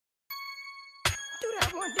do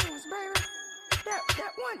that one dance, baby.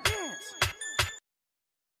 That one dance.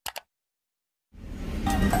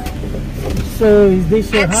 So is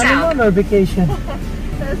this your honeymoon or vacation?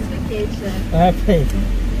 That's vacation. Okay.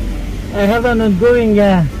 I have an ongoing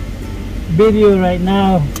video right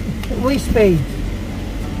now. Which page?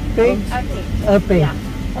 Page? Page. Yeah.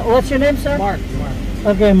 What's your name, sir? Mark.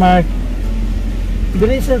 Okay, Mark. The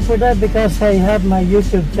reason for that because I have my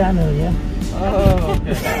YouTube channel, yeah? Oh,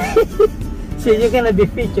 okay. So you're gonna be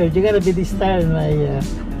featured. You're gonna be the star in my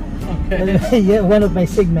yeah, one of my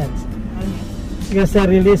segments. Because I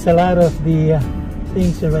release a lot of the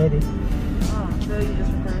things already. Oh, so you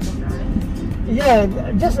just recorded them, right?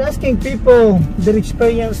 Yeah, just asking people their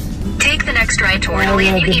experience. Take the next right toward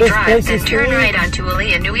Alianui the best Drive, places then to turn eat. right onto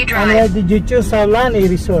Alianui And Drive. why did you choose Aulani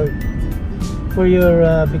Resort for your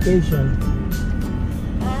vacation?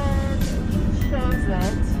 She chose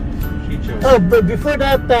it. She chose. Oh, but before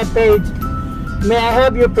that page, may I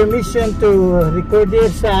have your permission to record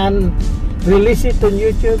this and release it on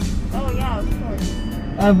YouTube? Oh, yeah, of course.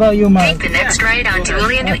 How about you, Mark? Take the next right onto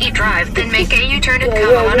Alianui Drive, then make a U-turn at Where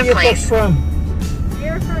Kamoana you Place. from?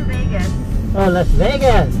 You're from Vegas. Oh, Las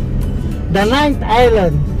Vegas. The ninth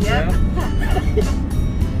island. Yep.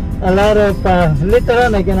 A lot of, later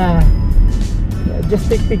on I'm gonna just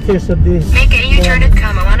take pictures of this. Make a U-turn at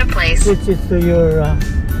Kamoana Place. Switch it to your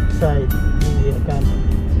side, the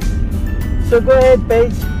camera. So go ahead,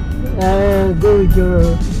 Paige. Go with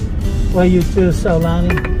your, why you choose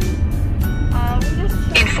Aulani. We just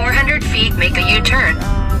In 400 feet, make a U-turn.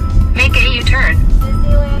 Um, Make a U-turn.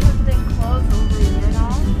 Disneyland has been closed over a year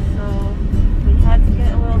now, so we had to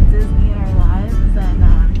get a little Disney in our lives, and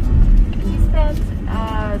we spent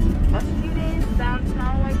a few days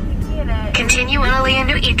downtown Waikiki, and Continue on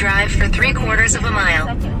Alianui Drive for 3/4 of a mile.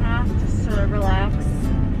 second half just to relax.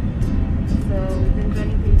 So we didn't do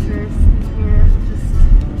any pictures here, just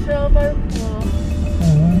chill by the pool.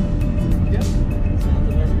 Yep. Sounds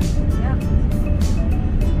amazing. Yep.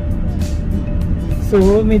 So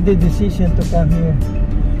what made the decision to come here?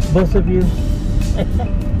 Both of you?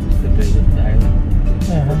 To visit the island.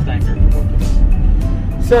 First time here for both of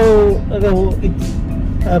us. So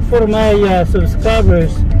for my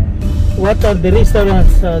subscribers, what are the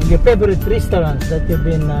restaurants, your favorite restaurants that you've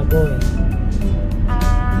been going?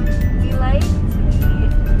 We liked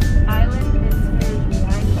the Island Vintage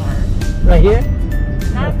Wine Bar. Right here?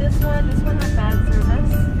 Not this one. This one had bad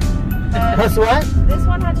service. That's what? This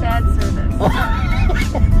one had bad service.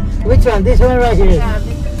 Which one? This one right here? Yeah,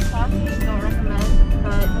 vintage coffee, don't recommend.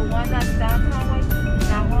 But the one that's downtown Waikiki,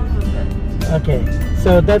 that one was good. Okay,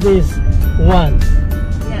 so that is one.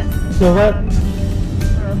 Yes. So what?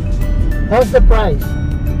 How's the price?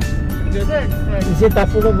 Good. Good. Is it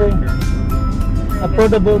affordable?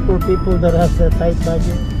 Affordable for people that have a tight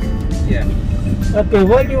budget? Yeah. Okay,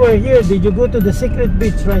 while you were here, did you go to the secret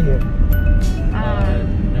beach right here?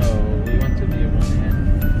 No, we went to the one hand.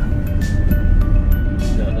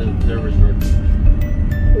 The resort.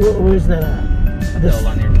 Where's that? The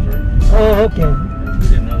Aulani Resort. Oh, okay. We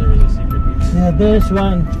didn't know there was a secret beach. Yeah, there's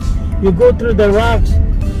one. You go through the rocks,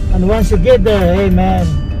 and once you get there, hey man.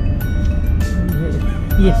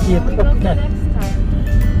 Yes, you We talk go that. next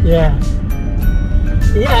time. Yeah.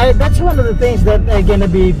 Yeah, that's one of the things that I'm gonna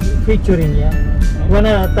be featuring, yeah. One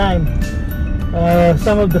at a time.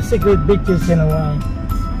 Some of the secret beaches in Hawaii.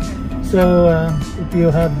 So if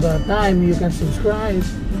you have time, you can subscribe.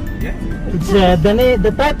 Yeah. It's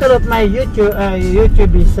the title of my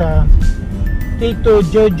YouTube is Tito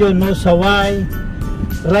Jojo Knows Hawaii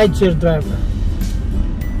Rideshare Driver.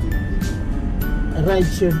 A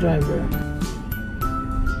rideshare driver.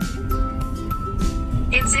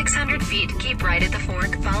 In 600 feet, keep right at the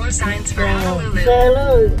fork. Follow signs for So Honolulu.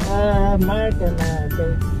 hello, Mark and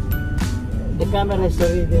Paige. The camera is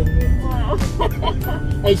already on me. Wow.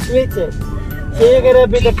 I switched it. So you're gonna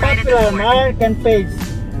be the Keep right at the popular fork. Mark and Paige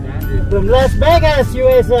from Las Vegas,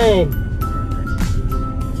 USA.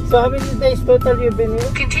 So how many days total you've been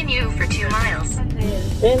here? Continue for 2 miles.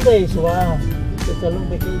 10 days. Wow, it's a long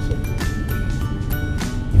vacation.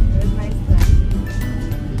 It was nice then.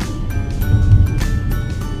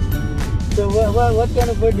 So what kind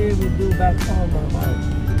of work do you do back home, Mark?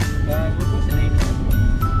 We're both in HR.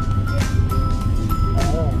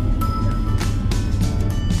 Oh.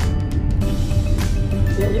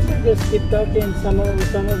 Yeah, you could just keep talking some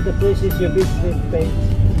of the places you visit, Paige.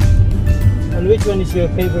 And which one is your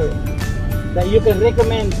favorite that you can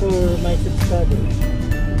recommend for my subscribers? We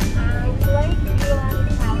like Iolani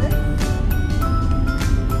Palace.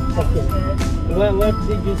 That was Okay. good. What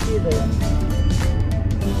did you see there?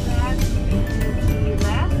 That is the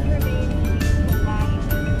last remaining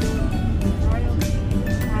Hawaiian royalty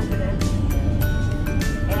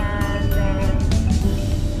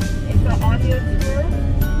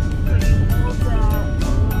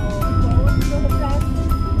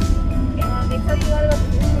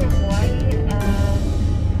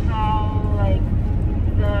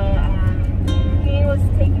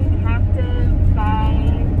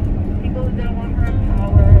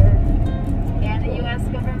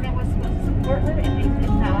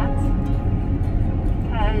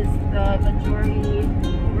majority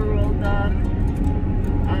overruled them.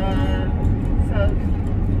 So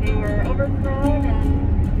they were overthrown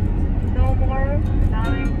and no more. Now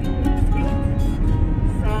they're being extinct.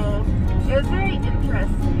 So it was very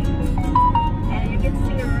interesting. And you get to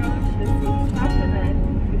see a room to see half of it.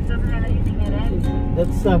 It doesn't have anything in it.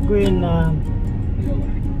 That's Queen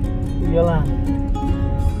Yolanda.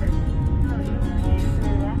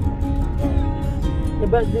 Yeah,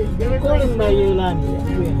 but they call him by Yolanda,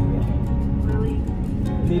 yeah, Queen.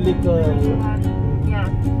 Really, Lily ko. yeah.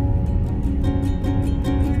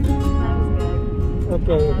 That was good.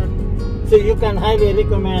 Okay. So you can highly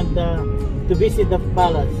recommend to visit the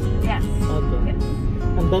palace. Yes. Okay. Yes.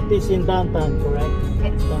 And that is in downtown, correct?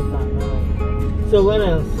 Yes. Downtown. Alright. So what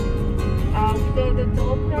else? The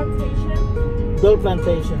Dole Plantation. Dole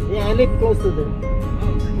Plantation. Yeah, I live close to them.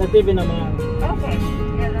 Not even a mile. Okay.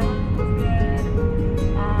 Yeah, that one was good.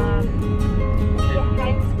 The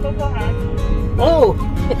Heights, Cocoa Heights. Oh!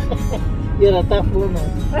 You're a tough woman.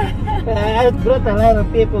 I brought a lot of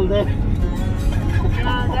people there.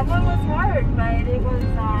 Yeah, that one was hard, but it was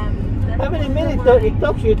How many minutes it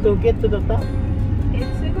took you to get to the top? It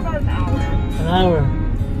took about an hour. An hour.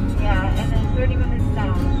 Yeah, and then 30 minutes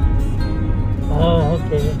down. Oh,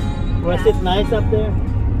 okay. Was it nice up there?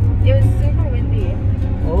 It was super windy,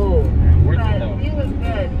 Oh. Worth it but though. view was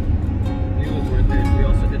good. It was worth it. We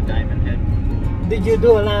also did Diamond Head. Did you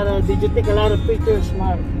take a lot of pictures,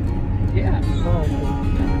 Mark? Yeah. Oh,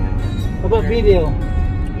 okay. How about video?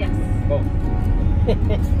 Yes. Oh.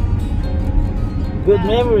 Good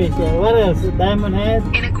memories. Yeah. What else? Diamond Head?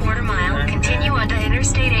 In a quarter mile, continue onto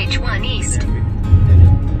Interstate H1 East.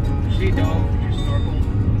 She dove, she snorkeled.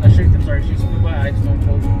 I'm sorry, she scuba, I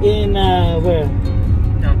snorkeled. In where?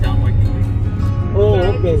 Downtown Waikiki. Oh,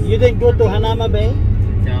 okay. You didn't go to Hanama Bay?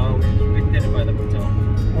 No, we did it by the hotel.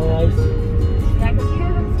 Oh, I see. Yeah, because he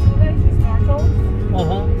doesn't scuba, he snorkels.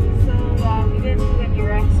 Uh-huh. So we didn't do any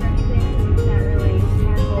wrecks or anything. We can't really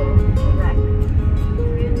snorkel a wreck.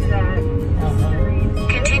 We didn't do that. Uh-huh.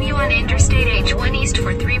 Continue on Interstate H1 East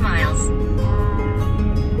for 3 miles.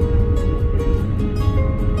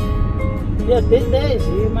 Yeah, 10 days.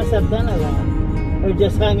 You must have done a lot. Or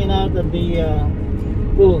just hanging out at the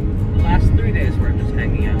pool. The last 3 days we're just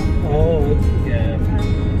hanging out. Oh, I see. Yeah.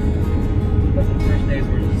 But the first days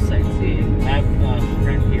were just sightseeing. I have a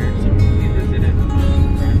friend here, so we visited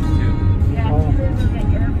friends too. Yeah, Oh. he lives in the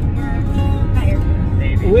airport.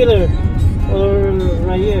 Navy. Wheeler or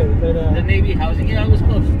right here, but The Navy housing, yeah, it was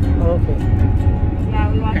close. okay.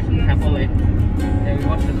 Yeah, we watched UFC. Kapolei. Yeah, we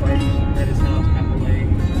watched the fights at his house, Kapolei.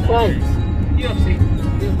 Fights? UFC.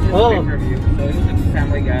 It was Oh. pay-per-view, so it was a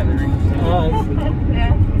family gathering. So. Oh, I see.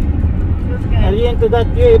 Yeah. It was good. Are you into that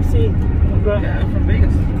UFC? Yeah, I'm from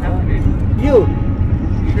Vegas. Have to be. You?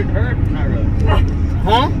 You should her? Not really.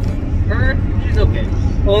 Huh? Her? She's okay.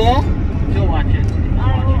 Oh yeah? She'll watch it.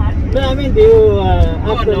 I will watch it. No, I mean, do you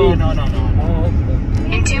Oh, actually? no. Oh,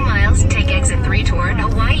 okay. In 2 miles, take exit 3 toward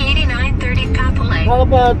Hawaii 8930 Kapolei. How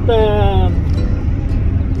about,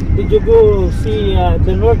 did you go see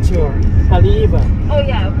the North Shore, Haleiwa? Oh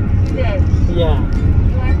yeah, we did. Yeah.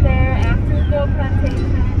 We went there after the Dole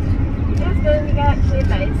Plantation. It was good. We got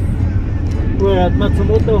shaved ice. We're at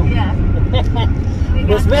Matsumoto. Yeah. We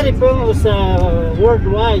It's got very famous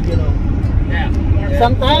worldwide, you know. Yeah. Yeah.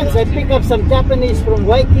 Sometimes I pick up some Japanese from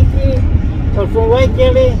Waikiki or from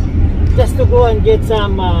Waikele just to go and get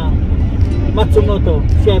some Matsumoto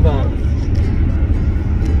shave ice.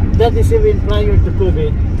 That is even prior to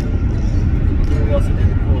COVID. We also did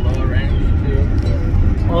the Kualoa Ranch too.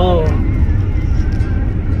 Oh.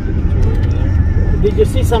 Did the tour there. Did you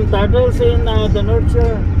see some turtles in the North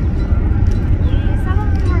Shore? some of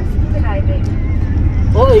them were scuba diving.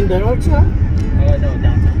 Oh, in the North Shore? No,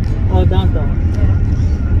 downtown. Oh, downtown. Yeah.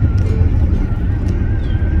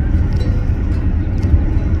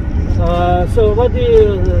 So what do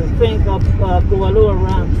you think of Kualoa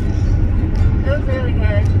Ranch? It was really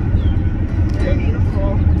good. Very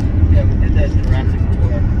beautiful. Yeah, we did that Jurassic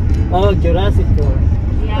tour. Oh, Jurassic Tour.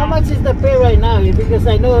 Yeah. How much is the pay right now? Because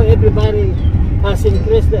I know everybody has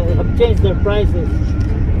have changed their prices.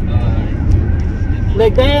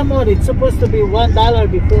 Like Diamond, it's supposed to be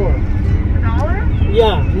 $1 before. $1?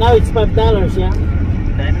 Yeah, now it's $5, yeah?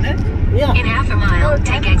 Diamond Head? Yeah, In half a mile,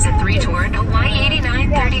 take exit 3 toward Hawaii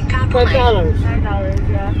 8930 Kapolei. $5. $9,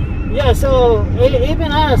 yeah. Yeah, so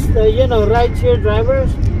even us, you know, rideshare drivers,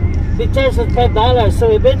 they charge us $5.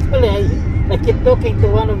 So eventually I keep talking to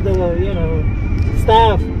one of the, you know,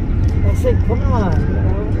 staff. I said, come on, you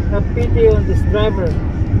know, have pity on this driver.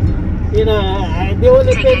 You know, they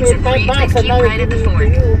only Take pay me exit 3, $5 and keep now right I at the give it to fork.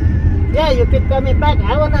 you. Yeah, you keep coming back.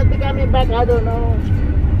 I will not be coming back. I don't know.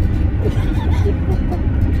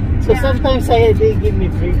 So sometimes they give me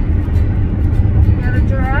free. Yeah, the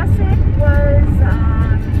Jurassic was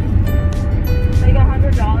like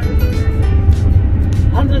 $100.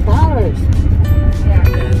 $100. Yeah.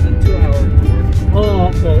 Yeah, it's a 2-hour tour. Oh,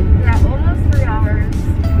 okay. Yeah, almost 3 hours.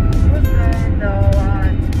 It was good though.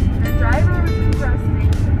 The driver was interesting.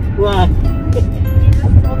 Why? He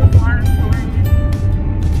just told us a lot of stories.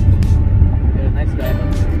 Yeah, nice guy.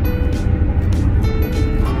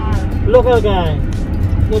 Local guy.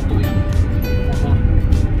 Local, yeah. Uh-huh.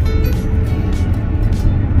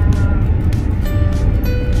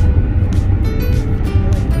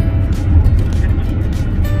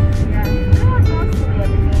 Yeah, pretty much mostly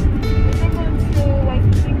everything. We did go to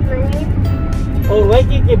Waikiki Brewing. Oh,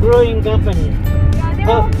 Waikiki Brewing Company. Yeah, they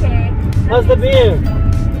were How- okay. How's the beer?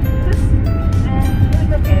 Just, it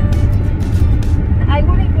was okay. I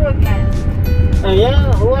wouldn't go again. Oh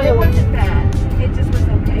yeah? Why? It wasn't bad. It just was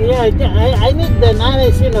okay. Yeah, I need the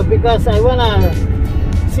knowledge, you know, because I wanna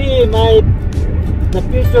see the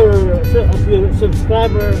future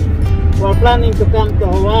subscriber who are planning to come to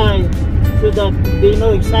Hawaii, so that they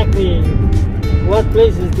know exactly what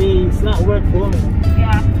places it's not worth going.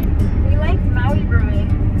 Yeah. We liked Maui Brewing.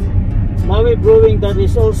 Maui Brewing, that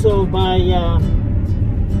is also by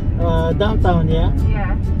downtown, yeah.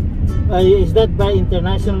 Yeah. Is that by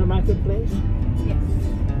International Marketplace? Yes.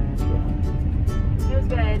 It was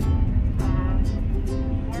good.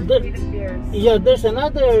 More The- creative beers. Yeah, there's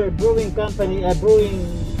another brewing company,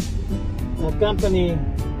 company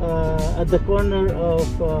at the corner of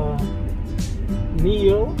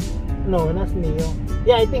Mio. No, not Mio.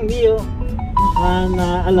 Yeah, I think Mio and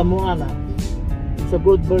Alamoana. It's a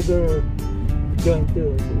good burger joint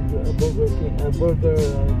too. It's a burger king, a burger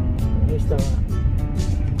restaurant.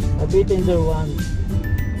 I've eaten there once,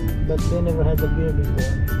 but they never had a beer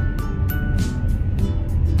before.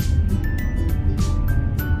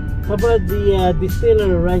 How about the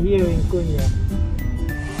distiller right here in Cunha?